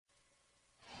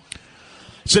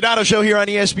Sedano Show here on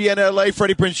ESPN LA.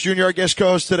 Freddie Prinze Jr., our guest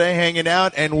co-host today, hanging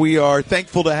out, and we are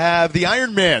thankful to have the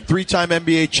Iron Man, three-time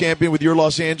NBA champion with your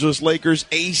Los Angeles Lakers,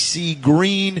 AC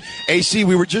Green. AC,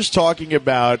 we were just talking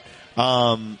about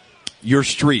your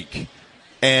streak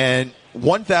and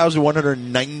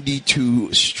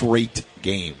 1,192 straight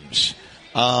games.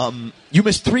 You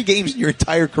missed 3 games in your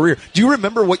entire career. Do you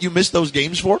remember what you missed those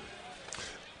games for?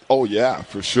 Oh, yeah,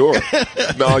 for sure.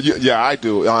 Yeah, I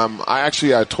do. I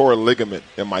tore a ligament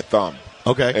in my thumb.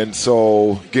 Okay. And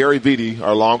so Gary Vitti,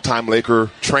 our longtime Laker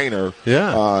trainer, he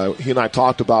and I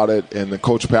talked about it, and the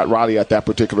coach Pat Riley at that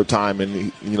particular time,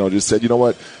 and he, just said, you know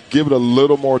what, give it a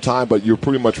little more time, but you're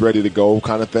pretty much ready to go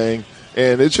kind of thing.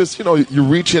 And it's just, you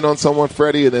reach in on someone,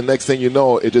 Freddie, and the next thing you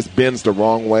know, it just bends the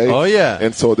wrong way. Oh, yeah.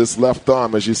 And so this left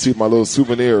thumb, as you see my little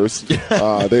souvenirs,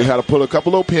 they had to put a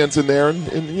couple little pins in there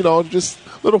and just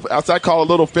little, as I call it, a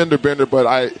little fender bender,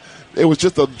 but it was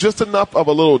just enough of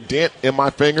a little dent in my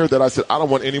finger that I said, I don't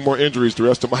want any more injuries the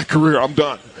rest of my career. I'm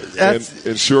done. And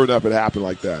sure enough, it happened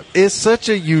like that. It's such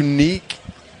a unique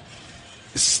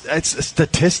it's a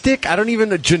statistic. I don't even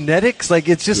know genetics. Like,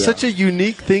 it's just such a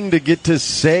unique thing to get to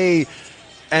say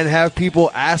and have people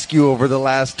ask you over the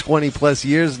last 20 plus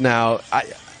years now.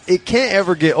 It can't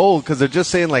ever get old because they're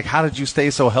just saying, like, how did you stay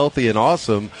so healthy and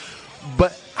awesome?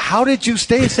 But how did you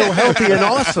stay so healthy and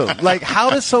awesome? Like, how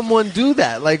does someone do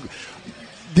that? Like,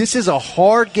 this is a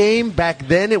hard game. Back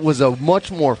then, it was a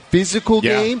much more physical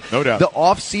game. No doubt. The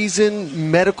off-season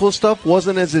medical stuff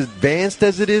wasn't as advanced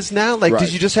as it is now. Like,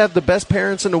 did you just have the best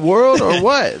parents in the world or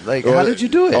what? Like, how did you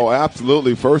do it? Oh,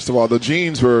 absolutely. First of all, the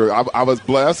genes were – I was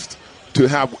blessed to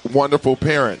have wonderful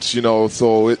parents,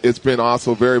 so it's been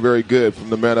also very, very good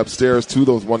from the man upstairs to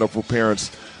those wonderful parents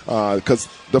because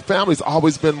the family's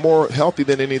always been more healthy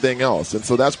than anything else. And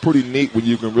so that's pretty neat when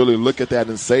you can really look at that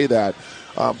and say that.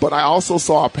 But I also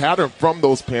saw a pattern from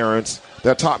those parents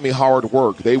that taught me hard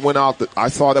work. They went out. I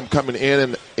saw them coming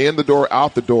in the door,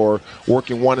 out the door,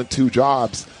 working 1 and 2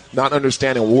 jobs, not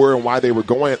understanding where and why they were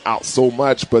going out so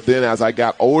much. But then as I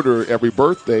got older, every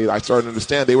birthday, I started to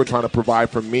understand they were trying to provide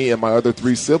for me and my other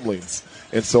 3 siblings.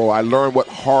 And so I learned what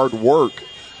hard work,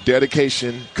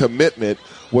 dedication, commitment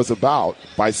was about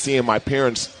by seeing my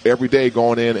parents every day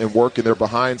going in and working their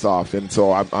behinds off. And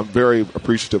so I'm very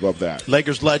appreciative of that.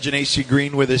 Lakers legend AC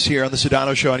Green with us here on the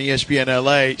Sedano Show on ESPN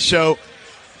LA. So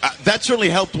that certainly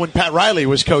helped when Pat Riley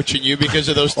was coaching you because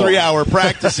of those 3-hour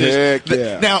practices. Heck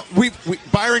yeah. Now,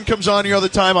 Byron comes on here all the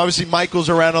time. Obviously, Michael's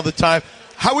around all the time.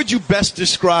 How would you best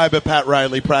describe a Pat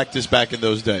Riley practice back in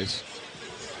those days?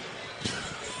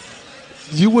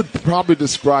 You would probably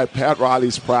describe Pat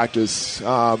Riley's practice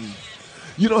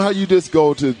you know how you just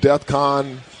go to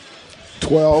DEFCON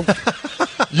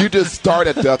 12? You just start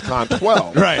at DEFCON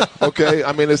 12. Right. Okay?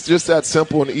 I mean, it's just that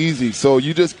simple and easy. So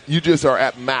you just are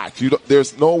at max.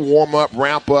 There's no warm-up,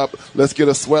 ramp-up, let's get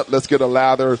a sweat, let's get a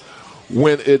lather.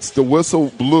 When it's the whistle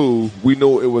blew, we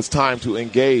knew it was time to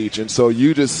engage. And so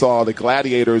you just saw the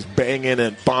gladiators banging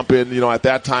and bumping. At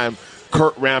that time,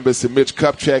 Kurt Rambis and Mitch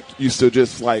Kupchak used to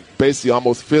just basically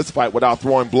almost fist fight without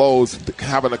throwing blows,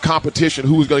 having a competition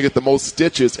who was going to get the most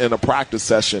stitches in a practice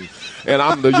session. And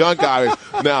I'm the young guy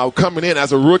now coming in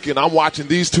as a rookie, and I'm watching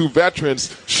these 2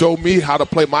 veterans show me how to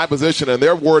play my position, and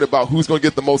they're worried about who's going to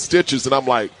get the most stitches. And I'm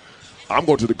like, I'm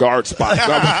going to the guard spot.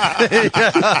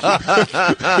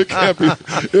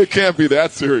 It can't be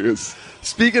that serious.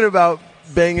 Speaking about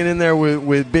banging in there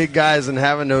with big guys and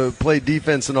having to play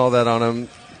defense and all that on them,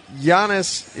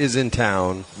 Giannis is in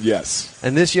town. Yes.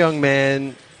 And this young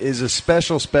man is a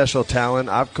special, special talent.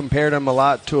 I've compared him a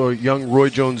lot to a young Roy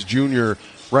Jones Jr.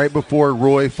 right before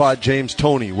Roy fought James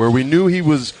Toney, where we knew he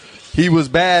was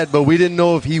bad, but we didn't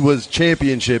know if he was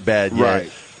championship bad yet.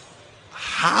 Right.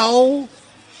 How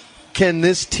can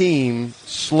this team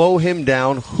slow him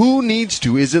down? Who needs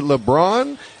to? Is it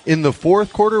LeBron in the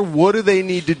 4th quarter? What do they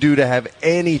need to do to have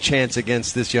any chance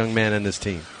against this young man and this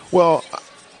team? Well,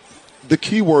 the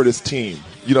key word is team,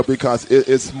 because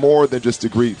it's more than just a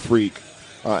Greek freak,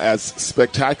 as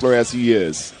spectacular as he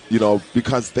is,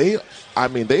 because they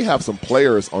have some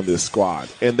players on this squad,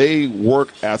 and they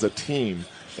work as a team.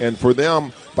 And for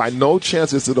them, by no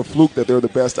chance is it a fluke that they're the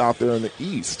best out there in the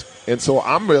East. And so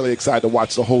I'm really excited to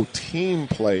watch the whole team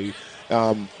play,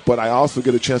 but I also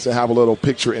get a chance to have a little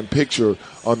picture-in-picture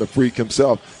on the freak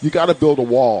himself. You got to build a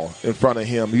wall in front of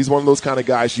him. He's one of those kind of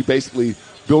guys you basically –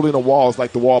 building a wall is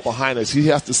like the wall behind us. He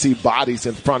has to see bodies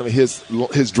in front of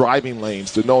his driving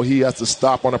lanes to know he has to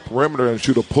stop on a perimeter and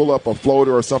shoot a pull-up, a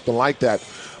floater, or something like that.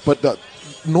 But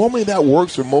normally that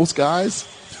works for most guys.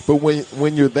 But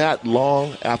when you're that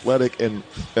long, athletic, and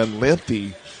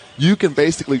lengthy, you can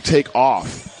basically take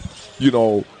off,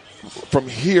 from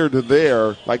here to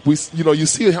there, like you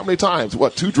see it how many times?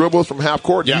 What, 2 dribbles from half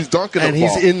court? Yeah. He's dunking and the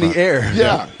ball. he's in the air.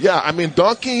 Yeah. I mean,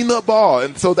 dunking the ball,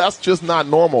 and so that's just not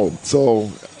normal.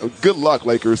 So, good luck,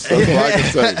 Lakers. That's all I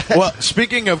can say. Well,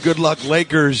 speaking of good luck,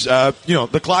 Lakers,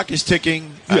 the clock is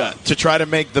ticking to try to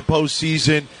make the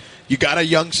postseason. You got a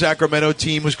young Sacramento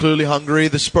team who's clearly hungry.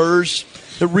 The Spurs,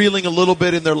 they're reeling a little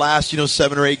bit in their last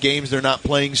 7 or 8 games. They're not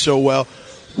playing so well.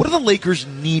 What do the Lakers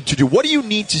need to do? What do you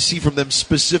need to see from them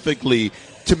specifically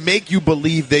to make you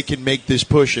believe they can make this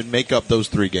push and make up those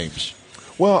 3 games?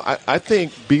 Well, I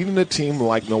think beating a team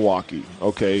like Milwaukee,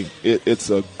 okay, it's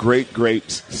a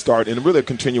great start and really a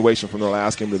continuation from the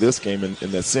last game to this game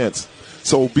in that sense.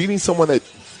 So beating someone that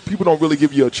people don't really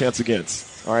give you a chance against,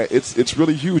 all right, it's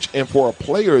really huge. And for a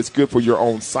player, it's good for your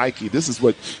own psyche. This is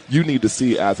what you need to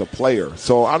see as a player.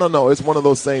 So I don't know. It's one of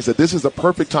those things that this is a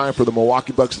perfect time for the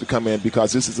Milwaukee Bucks to come in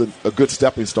because this is a good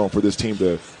stepping stone for this team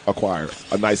to acquire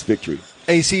a nice victory.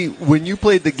 AC, when you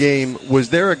played the game, was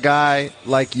there a guy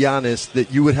like Giannis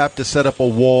that you would have to set up a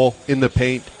wall in the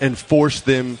paint and force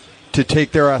them to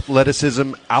take their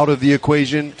athleticism out of the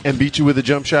equation and beat you with a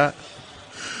jump shot?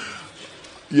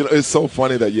 It's so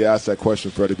funny that you asked that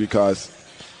question, Freddie, because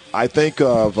I think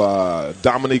of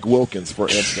Dominique Wilkins, for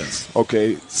instance.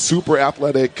 Okay, super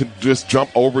athletic, can just jump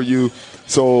over you.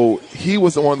 So he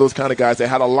was one of those kind of guys that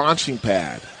had a launching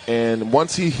pad. And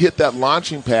once he hit that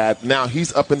launching pad, now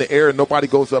he's up in the air and nobody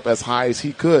goes up as high as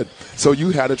he could. So you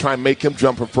had to try and make him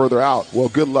jump from further out. Well,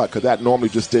 good luck, because that normally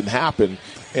just didn't happen.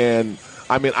 And,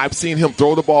 I mean, I've seen him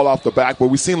throw the ball off the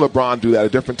backboard. We've seen LeBron do that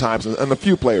at different times and a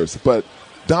few players. But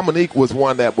Dominique was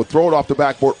one that would throw it off the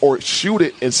backboard or shoot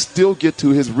it and still get to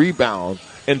his rebound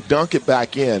and dunk it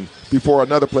back in before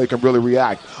another player can really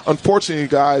react. Unfortunately,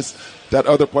 guys, that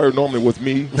other player normally was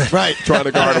me, right, trying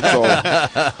to guard him. So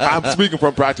I'm speaking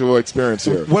from practical experience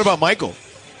here. What about Michael?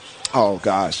 Oh,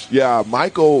 gosh. Yeah,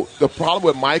 Michael, the problem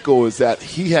with Michael is that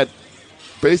he had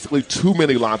basically too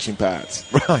many launching pads.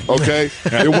 Right. Okay?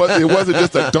 It wasn't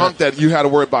just a dunk that you had to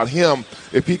worry about him.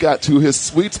 If he got to his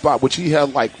sweet spot, which he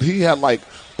had like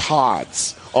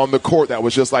pods on the court that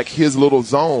was just like his little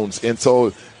zones. And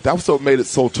so that was what made it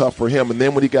so tough for him. And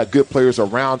then when he got good players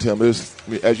around him, it was,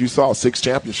 as you saw, 6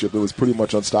 championships, it was pretty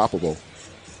much unstoppable.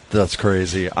 That's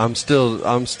crazy. I'm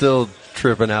still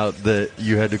tripping out that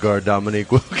you had to guard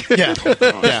Dominique Wilkins. Yeah.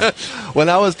 When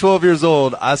I was 12 years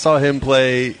old, I saw him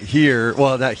play here.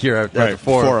 Well, not here, at the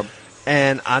Forum.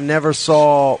 And I never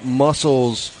saw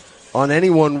muscles on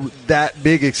anyone that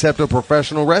big except a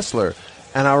professional wrestler.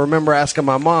 And I remember asking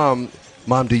my mom,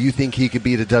 do you think he could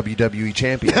be the WWE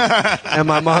champion? And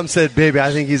my mom said, baby,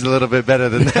 I think he's a little bit better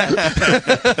than that.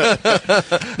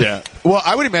 Yeah. Well,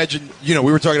 I would imagine, we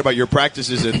were talking about your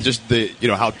practices and just the,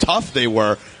 how tough they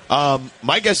were.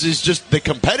 My guess is just the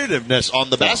competitiveness on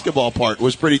the basketball part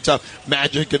was pretty tough.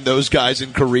 Magic and those guys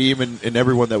and Kareem and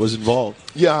everyone that was involved.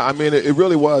 Yeah, I mean, it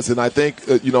really was. And I think,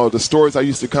 the stories I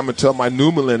used to come and tell my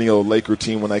new millennial Laker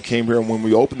team when I came here and when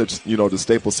we opened the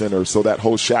Staples Center, so that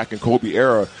whole Shaq and Kobe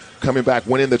era, coming back,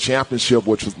 winning the championship,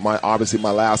 which was obviously my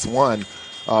last one.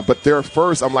 But they're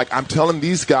first. I'm telling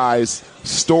these guys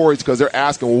stories because they're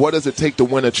asking, well, what does it take to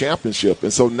win a championship?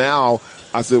 And so now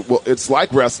I said, well, it's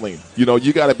like wrestling. You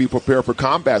got to be prepared for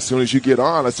combat as soon as you get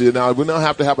on. I said, now we don't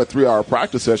have to have a 3-hour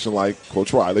practice session like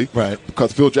Coach Riley. Right.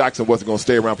 Because Phil Jackson wasn't going to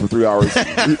stay around for 3 hours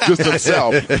just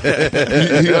himself.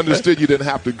 He understood you didn't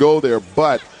have to go there,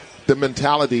 but the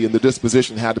mentality and the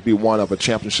disposition had to be one of a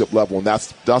championship level, and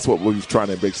that's what we were trying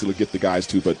to basically get the guys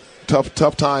to. But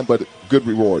tough time, but good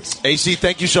rewards. AC,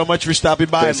 thank you so much for stopping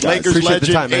by. Thanks, guys. Lakers Appreciate legend,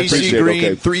 the time, AC Green,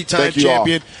 okay. 3-time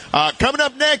champion. Coming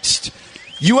up next,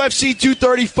 UFC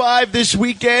 235 this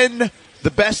weekend.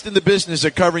 The best in the business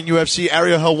at covering UFC,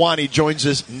 Ariel Helwani, joins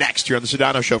us next here on The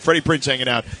Sedano Show. Freddie Prinze hanging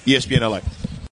out, ESPN LA.